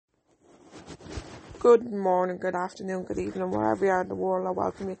Good morning, good afternoon, good evening, wherever you are in the world. I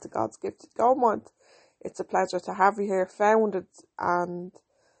welcome you to God's Gifted Go Month. It's a pleasure to have you here, founded and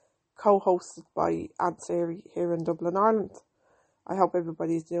co-hosted by Aunt Siri here in Dublin, Ireland. I hope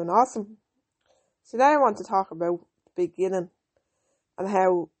everybody's doing awesome. Today I want to talk about the beginning and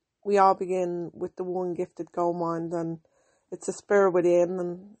how we all begin with the one gifted Go Mind, and it's a spirit within,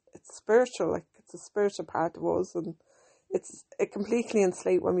 and it's spiritual, it's a spiritual part of us, and it's completely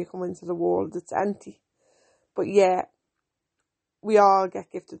enslaved when we come into the world. It's empty. But yeah, we all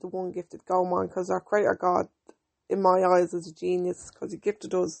get gifted the one gifted Go Mind because our Creator God, in my eyes, is a genius because He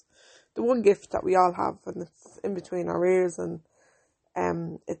gifted us the one gift that we all have, and it's in between our ears, and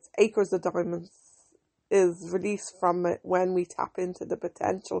it's acres of diamonds is released from it when we tap into the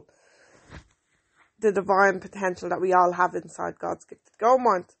potential, the divine potential that we all have inside God's gifted Go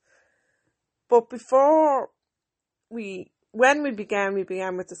Mind. But when we began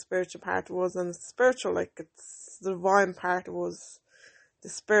with the spiritual part of us, and it's spiritual, it's the divine part of us, the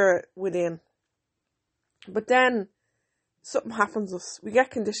spirit within. But then something happens to us. We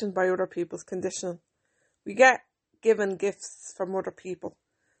get conditioned by other people's conditioning. We get given gifts from other people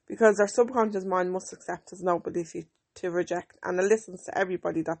because our subconscious mind must accept has no ability to reject, and it listens to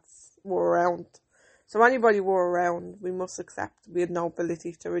everybody that's we're around. So anybody we're around, we must accept we had no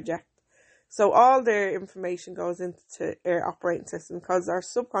ability to reject. So all their information goes into our operating system because our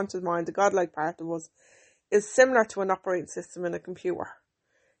subconscious mind, the godlike part of us, is similar to an operating system in a computer.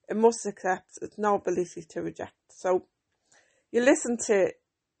 It must accept its no ability to reject. So you listen to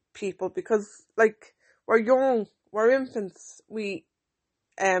people because, we're young, we're infants, we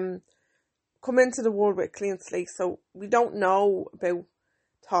come into the world with a clean slate, so we don't know about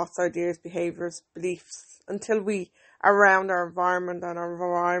thoughts, ideas, behaviours, beliefs until we are around our environment, and our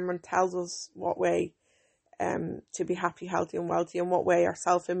environment tells us what way to be happy, healthy and wealthy, and what way our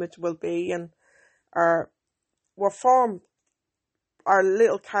self-image will be, and we're formed, our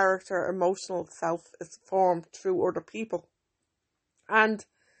little character, emotional self is formed through other people. And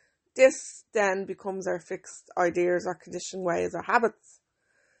this then becomes our fixed ideas, our conditioned ways, our habits,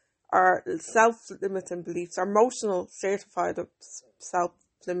 our self-limiting beliefs, our emotional certified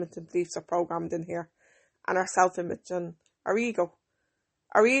self-limiting beliefs are programmed in here, and our self-image and our ego.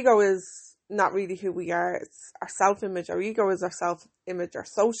 Our ego is not really who we are, it's our self-image. Our ego is our self-image, our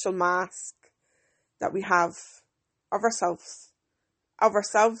social mask that we have of ourselves,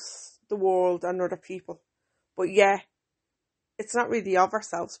 the world and other people. But yeah, it's not really of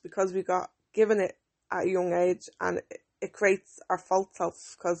ourselves because we got given it at a young age, and it creates our false self,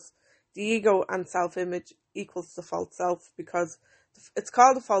 because the ego and self-image equals the false self, because it's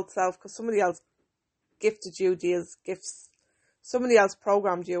called a false self because somebody else gifted you these gifts. Somebody else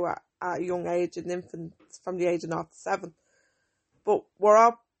programmed you at a young age, an infant from the age of 0 to 7. But we're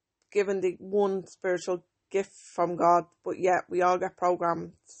all given the one spiritual gift from God, but yet we all get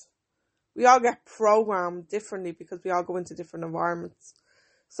programmed. We all get programmed differently because we all go into different environments.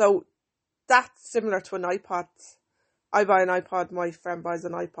 So that's similar to an iPod. I buy an iPod, my friend buys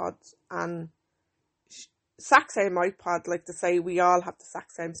an iPod, and exact same iPod, like to say we all have the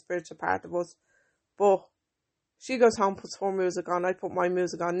exact same spiritual part of us. But she goes home, puts her music on, I put my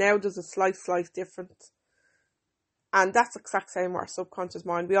music on. Now there's a slight difference. And that's the exact same with our subconscious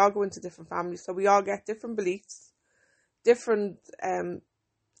mind. We all go into different families, so we all get different beliefs, different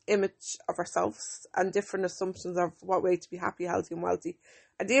image of ourselves, and different assumptions of what way to be happy, healthy and wealthy.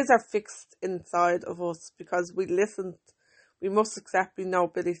 And these are fixed inside of us because we listened. We must accept we no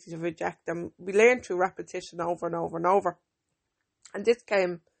ability to reject them. We learn through repetition over and over and over. And this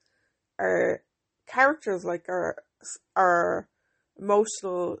came our characters, like our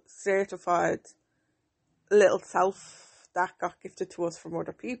emotional, certified little self that got gifted to us from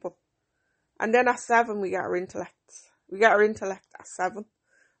other people. And then at 7 we get our intellect. We get our intellect at 7,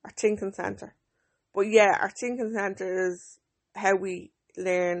 our thinking centre. But yeah, our thinking centre is how we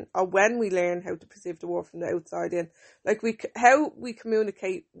learn, or when we learn how to perceive the world from the outside in. How we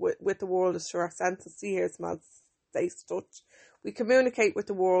communicate with the world is through our senses: see, hear, smell, taste, touch. We communicate with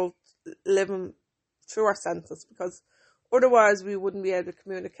the world living through our senses, because otherwise we wouldn't be able to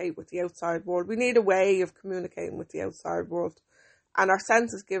communicate with the outside world. We need a way of communicating with the outside world, and our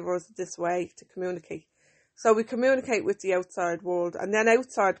senses give us this way to communicate. So we communicate with the outside world, and then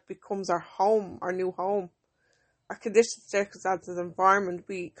outside becomes our home, our new home. Our conditions, circumstances, environment,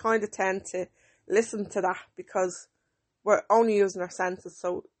 we kind of tend to listen to that because we're only using our senses,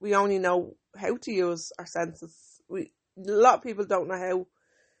 so we only know how to use our senses. A lot of people don't know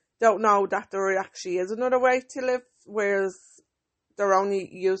that there actually is another way to live, whereas they're only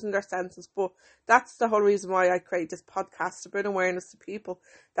using their senses. But that's the whole reason why I create this podcast, to bring awareness to people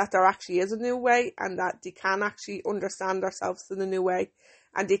that there actually is a new way, and that they can actually understand themselves in a new way,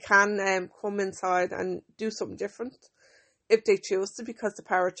 and they can come inside and do something different if they choose to, because the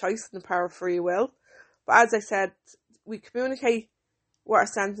power of choice and the power of free will. But as I said, we communicate with our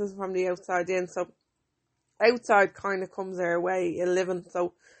senses from the outside in. So outside kind of comes our way in living.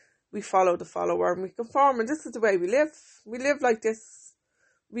 So we follow the follower and we conform, and this is the way we live. We live like this.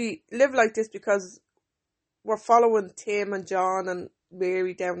 We live like this because we're following Tim and John and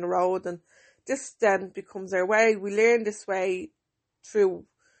Mary down the road, and this then becomes our way. We learn this way through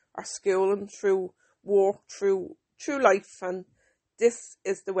our schooling, through work, through life, and this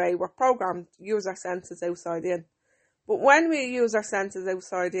is the way we're programmed to use our senses outside in. But when we use our senses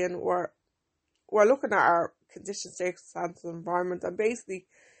outside in, we're looking at our conditions, circumstances, environment, and basically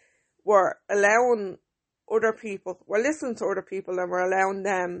we're allowing other people, we're listening to other people, and we're allowing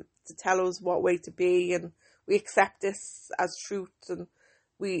them to tell us what way to be, and we accept this as truth, and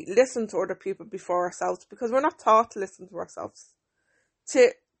we listen to other people before ourselves, because we're not taught to listen to ourselves.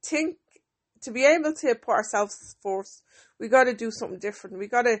 To be able to put ourselves first, we got to do something different. We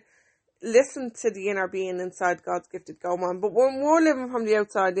got to listen to the inner being inside God's gifted Goman. But when we're living from the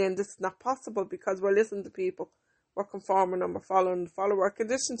outside in, this is not possible, because we're listening to people, we're conforming, and we're following the follower. We're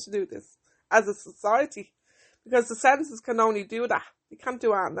conditioned to do this as a society, because the senses can only do that. They can't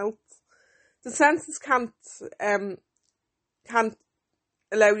do anything else. The senses can't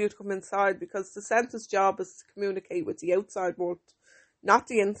allow you to come inside, because the senses' job is to communicate with the outside world, not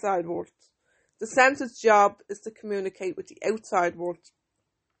the inside world. The senses' job is to communicate with the outside world.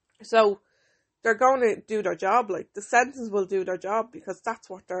 So they're going to do their job. Like, the senses will do their job, because that's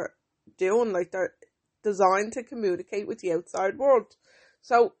what they're doing. Like, they're designed to communicate with the outside world.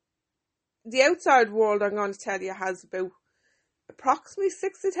 So the outside world, I'm going to tell you, has about approximately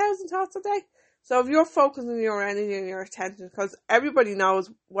 60,000 thoughts a day. So if you're focusing your energy and your attention, because everybody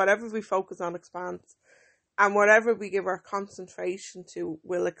knows whatever we focus on expands, and whatever we give our concentration to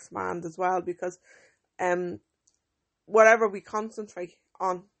will expand as well, because whatever we concentrate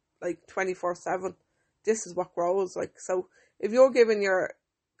on, like 24/7, this is what grows. Like, so if you're giving your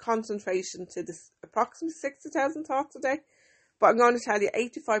concentration to this approximately 60,000 thoughts a day, but I'm going to tell you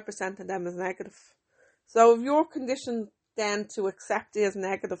 85% of them is negative. So if you're conditioned then to accept it as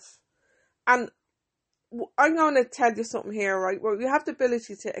negative, and I'm going to tell you something here, right, where you have the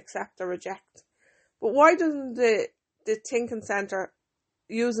ability to accept or reject. But why doesn't the thinking centre,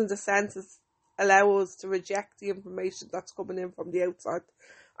 using the senses, allow us to reject the information that's coming in from the outside?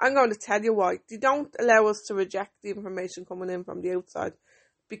 I'm going to tell you why. They don't allow us to reject the information coming in from the outside,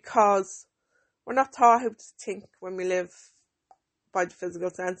 because we're not taught how to think when we live by the physical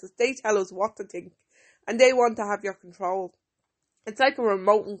senses. They tell us what to think, and they want to have your control. It's like a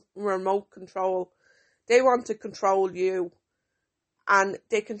remote control. They want to control you. And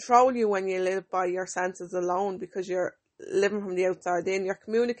they control you when you live by your senses alone, because you're living from the outside in. You're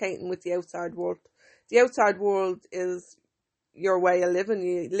communicating with the outside world. The outside world is your way of living.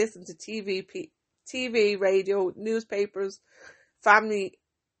 You listen to TV, radio, newspapers, family,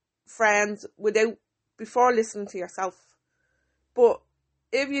 friends, before listening to yourself. But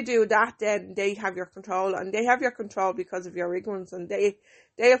if you do that, then they have your control, and they have your control because of your ignorance, and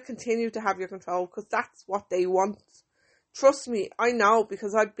they'll continue to have your control because that's what they want. Trust me, I know,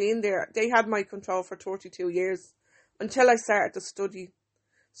 because I've been there. They had my control for 32 years until I started to study.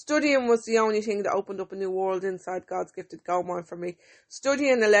 Studying was the only thing that opened up a new world inside God's gifted Goman for me.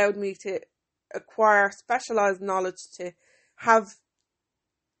 Studying allowed me to acquire specialised knowledge, to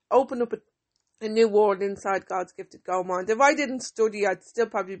open up a new world inside God's gifted Goman. If I didn't study, I'd still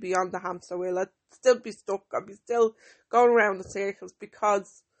probably be on the hamster wheel. I'd still be stuck. I'd be still going around in circles,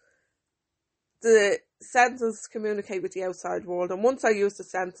 because the senses communicate with the outside world. And once I use the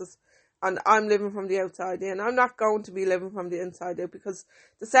senses and I'm living from the outside in, I'm not going to be living from the inside out, because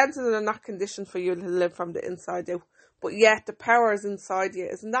the senses are not conditioned for you to live from the inside out. But yet the power is inside you.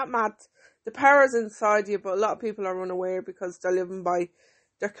 Isn't that mad? The power is inside you, but a lot of people are unaware because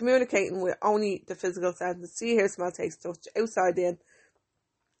they're communicating with only the physical senses. See, hear, smell, taste, touch, outside in.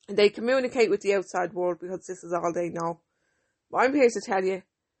 And they communicate with the outside world because this is all they know. But I'm here to tell you,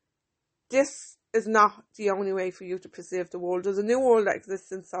 this is not the only way for you to perceive the world. There's a new world that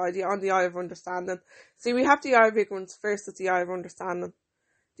exists inside you on the eye of understanding. See, we have the eye of ignorance versus the eye of understanding.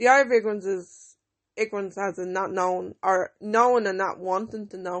 The eye of ignorance is ignorance as in not knowing, or knowing and not wanting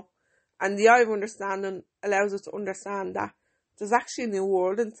to know. And the eye of understanding allows us to understand that there's actually a new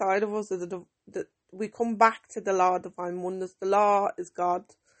world inside of us. We come back to the law of divine oneness. The law is God.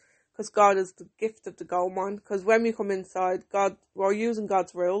 because God is the gift of the gold mine. Because when we come inside, we're using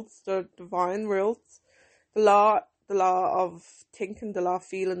God's rules, the divine rules, the law of thinking, the law of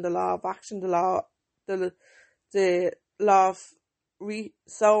feeling, the law of action, the law of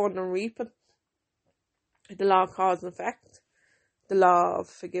sowing and reaping, the law of cause and effect, the law of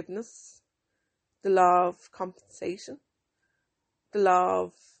forgiveness, the law of compensation, the law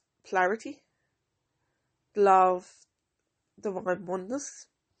of polarity, the law of divine oneness,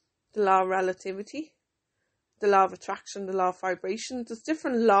 the law of relativity, the law of attraction, the law of vibration. There's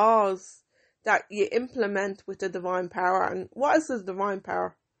different laws that you implement with the divine power. And what is the divine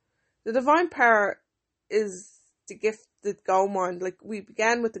power? The divine power is the gifted gold mine. Like, we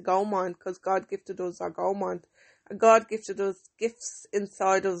began with the gold mine because God gifted us our gold mine. And God gifted us gifts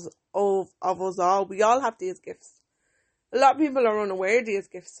inside us of us all. We all have these gifts. A lot of people are unaware of these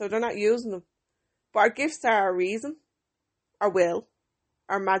gifts, so they're not using them. But our gifts are our reason, our will,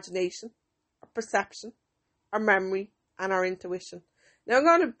 our imagination, our perception, our memory, and our intuition. Now I'm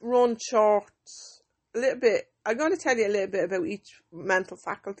going to run short a little bit. I'm going to tell you a little bit about each mental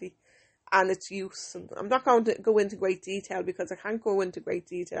faculty and its use. And I'm not going to go into great detail because I can't go into great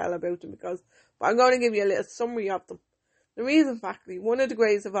detail about them, but I'm going to give you a little summary of them. The reason faculty, one of the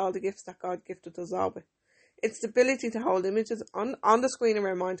greatest of all the gifts that God gifted us all with. It's the ability to hold images on the screen of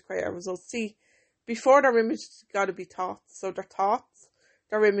our mind to create our results. See, before their images got to be thoughts. So they're thoughts,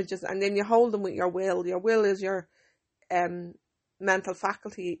 they're images, and then you hold them with your will. Your will is your mental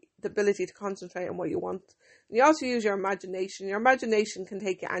faculty, the ability to concentrate on what you want. And you also use your imagination. Your imagination can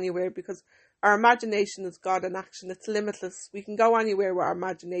take you anywhere because our imagination is God in action. It's limitless. We can go anywhere with our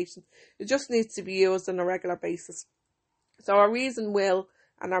imagination. It just needs to be used on a regular basis. So our reason, will,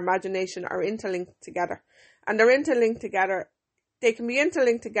 and our imagination are interlinked together. And they're interlinked together. They can be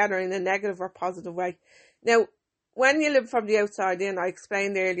interlinked together in a negative or positive way. Now, when you live from the outside in, I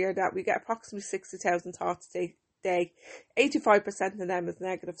explained earlier that we get approximately 60,000 thoughts a day. 85% of them is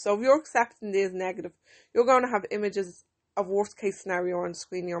negative. So if you're accepting these negative, you're going to have images of worst case scenario on the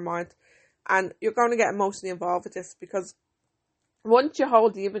screen in your mind. And you're going to get emotionally involved with this, because once you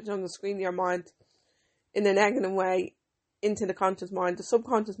hold the image on the screen in your mind in a negative way into the conscious mind, the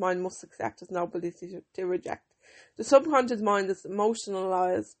subconscious mind must accept its no ability to reject. The subconscious mind is the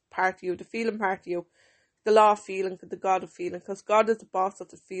emotionalized part of you, the feeling part of you, the law of feeling, the God of feeling, because God is the boss of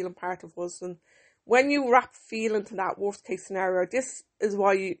the feeling part of us. And when you wrap feeling to that worst case scenario, this is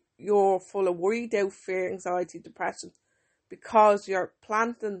why you're full of worry, doubt, fear, anxiety, depression, because you're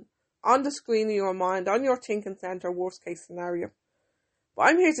planting on the screen of your mind, on your thinking center, worst case scenario. But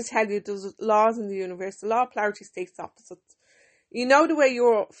I'm here to tell you there's laws in the universe. The law of polarity states opposite. You know, the way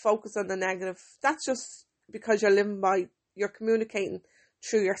you're focused on the negative, that's just because you're communicating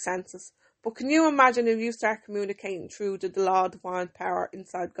through your senses. But can you imagine if you start communicating through the law of divine power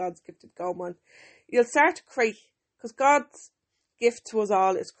inside God's gifted gold mine? You'll start to create, because God's gift to us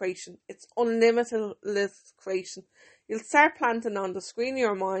all is creation. It's unlimited creation. You'll start planting on the screen of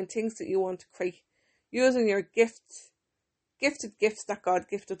your mind things that you want to create, using your gifted gifts that God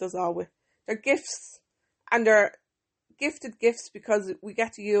gifted us all with. They're gifts, and they're gifted gifts because we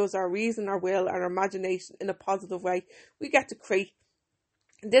get to use our reason, our will, our imagination in a positive way. We get to create.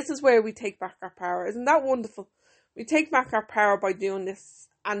 And this is where we take back our power. Isn't that wonderful? We take back our power by doing this.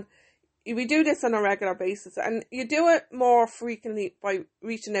 And we do this on a regular basis. And you do it more frequently by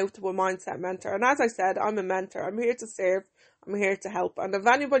reaching out to a mindset mentor. And as I said, I'm a mentor. I'm here to serve. I'm here to help. And if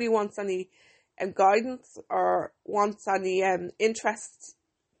anybody wants any guidance or wants any interest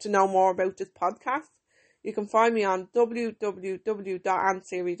to know more about this podcast, you can find me on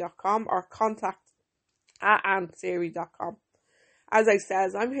www.annsiri.com or contact@annsiri.com. As I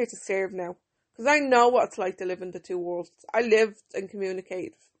said, I'm here to serve now, because I know what it's like to live in the two worlds. I lived and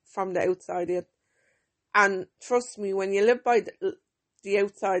communicate from the outside in. And trust me, when you live by the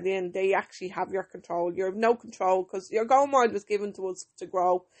outside in, they actually have your control. You have no control, because your goal mind was given to us to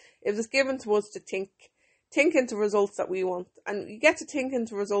grow. It was given to us to think into results that we want. And you get to think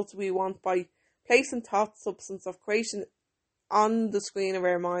into results we want by placing thought substance of creation on the screen of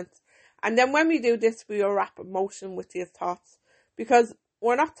our minds. And then when we do this, we will wrap emotion with these thoughts, because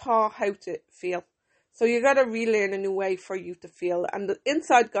we're not taught how to feel. So you got to relearn a new way for you to feel. And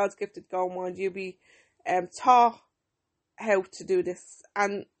inside God's gifted gold mind, you'll be taught how to do this.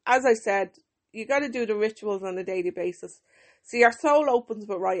 And as I said, you got to do the rituals on a daily basis. So your soul opens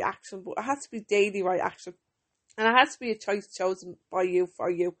with right action, but it has to be daily right action. And it has to be a choice chosen by you for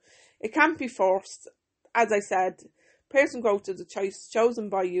you. It can't be forced. As I said, person growth is a choice chosen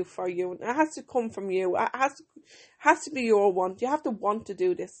by you for you. And it has to come from you. It has to be your want. You have to want to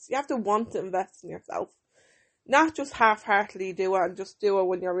do this. You have to want to invest in yourself. not just half-heartedly do it and just do it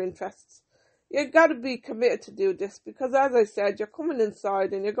when you're interested. You've got to be committed to do this, because as I said, you're coming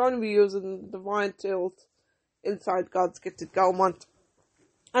inside and you're going to be using the divine tools inside God's gifted garment.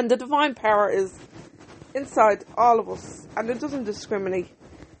 And the divine power is inside all of us, and it doesn't discriminate.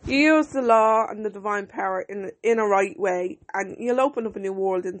 You use the law and the divine power in a right way, and you'll open up a new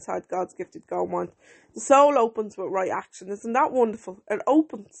world inside God's gifted garment. The soul opens with right action. Isn't that wonderful? It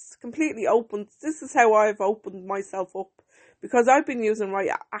opens, completely opens. This is how I've opened myself up, because I've been using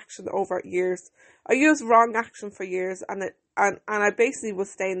right action over years. I used wrong action for years, and I basically was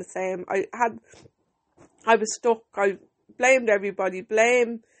staying the same. I was stuck. I blamed everybody.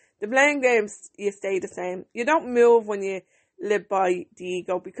 The blame games, you stay the same. You don't move when you live by the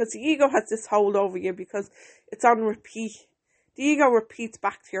ego, because the ego has this hold over you, because it's on repeat. The ego repeats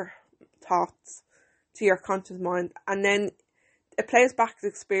back to your thoughts, to your conscious mind, and then it plays back the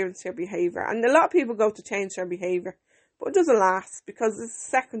experience to your behaviour. And a lot of people go to change their behaviour, but it doesn't last, because it's a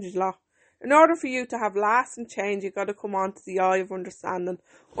secondary law. In order for you to have lasting change, you've got to come on to the eye of understanding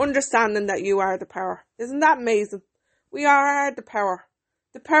that you are the power. Isn't that amazing? We are the power.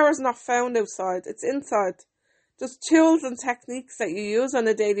 The power is not found outside, it's inside. There's tools and techniques that you use on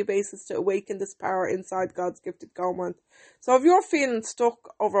a daily basis to awaken this power inside God's gifted garment. So if you're feeling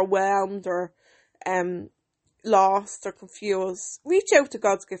stuck, overwhelmed, or lost or confused, reach out to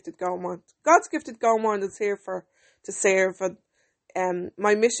God's gifted garment. God's gifted garment is here to serve, and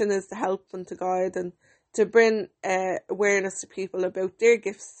my mission is to help and to guide and to bring awareness to people about their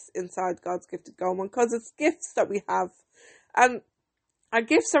gifts inside God's gifted garment, because it's gifts that we have, and our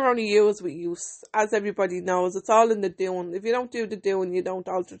gifts are only used with use. As everybody knows, it's all in the doing. If you don't do the doing, you don't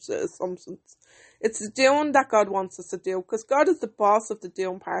alter the assumptions. It's the doing that God wants us to do, because God is the boss of the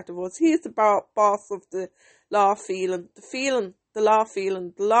doing part of us. He is the boss of the law of feeling. The law of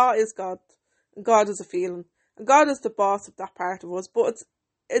feeling. The law is God, and God is a feeling. And God is the boss of that part of us, but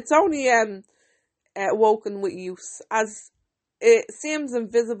it's only woken with use, as it seems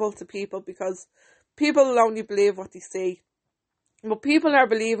invisible to people, because people will only believe what they see. But people are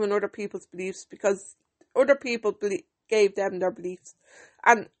believing other people's beliefs, because other people gave them their beliefs.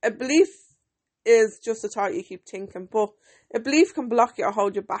 And a belief is just a thought you keep thinking, but a belief can block you or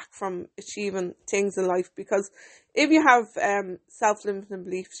hold you back from achieving things in life, because if you have self-limiting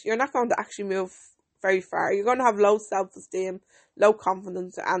beliefs, you're not going to actually move very far. You're going to have low self-esteem, low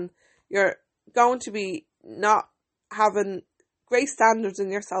confidence, and you're going to be not having great standards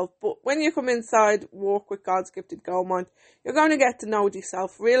in yourself. But when you come inside, work with God's gifted garment, you're going to get to know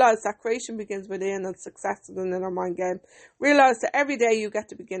yourself. Realise that creation begins within and success is an inner mind game. Realise that every day you get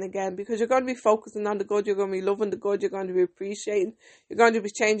to begin again, because you're going to be focusing on the good, you're going to be loving the good, you're going to be appreciating, you're going to be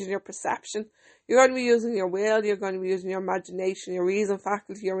changing your perception, you're going to be using your will, you're going to be using your imagination, your reason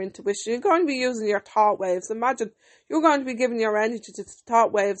faculty, your intuition, you're going to be using your thought waves. Imagine you're going to be giving your energy to the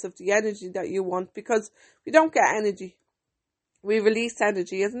thought waves of the energy that you want, because we don't get energy, we release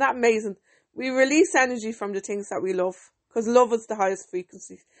energy. Isn't that amazing? We release energy from the things that we love, because love is the highest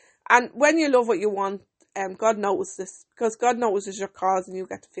frequency. And when you love what you want, God notices this, because God notices your cause and you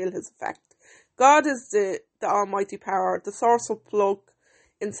get to feel his effect. God is the almighty power, the sourceful plug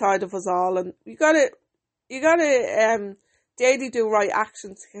inside of us all, and you gotta daily do right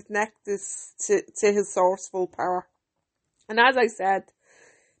action to connect this to his sourceful power. And as I said,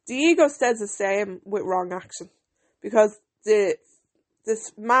 the ego stays the same with wrong action, because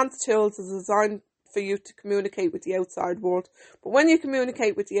this man's tools is designed for you to communicate with the outside world. But when you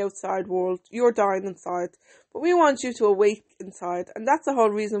communicate with the outside world, you're dying inside. But we want you to awake inside, and that's the whole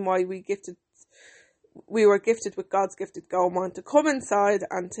reason why we were gifted with God's gifted garment, to come inside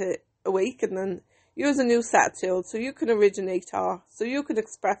and to awaken and use a new set of tools, so you can originate thought, so you can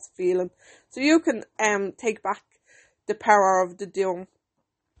express feeling, so you can take back the power of the doing,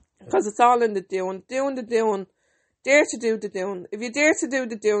 because it's all in the doing. Dare to do the doing. If you dare to do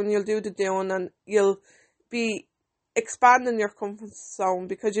the doing, you'll do the doing, and you'll be expanding your comfort zone,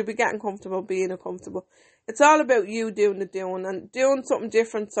 because you'll be getting comfortable being uncomfortable. It's all about you doing the doing and doing something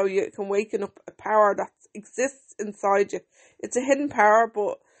different, so you can waken up a power that exists inside you. It's a hidden power,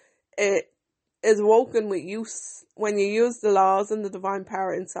 but it is woken with use when you use the laws and the divine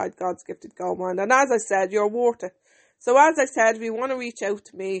power inside God's gifted garment. And as I said, you're worth it. So as I said, if you want to reach out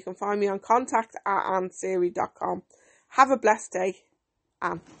to me, you can find me on contact@annesiri.com. Have a blessed day,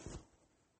 Anne.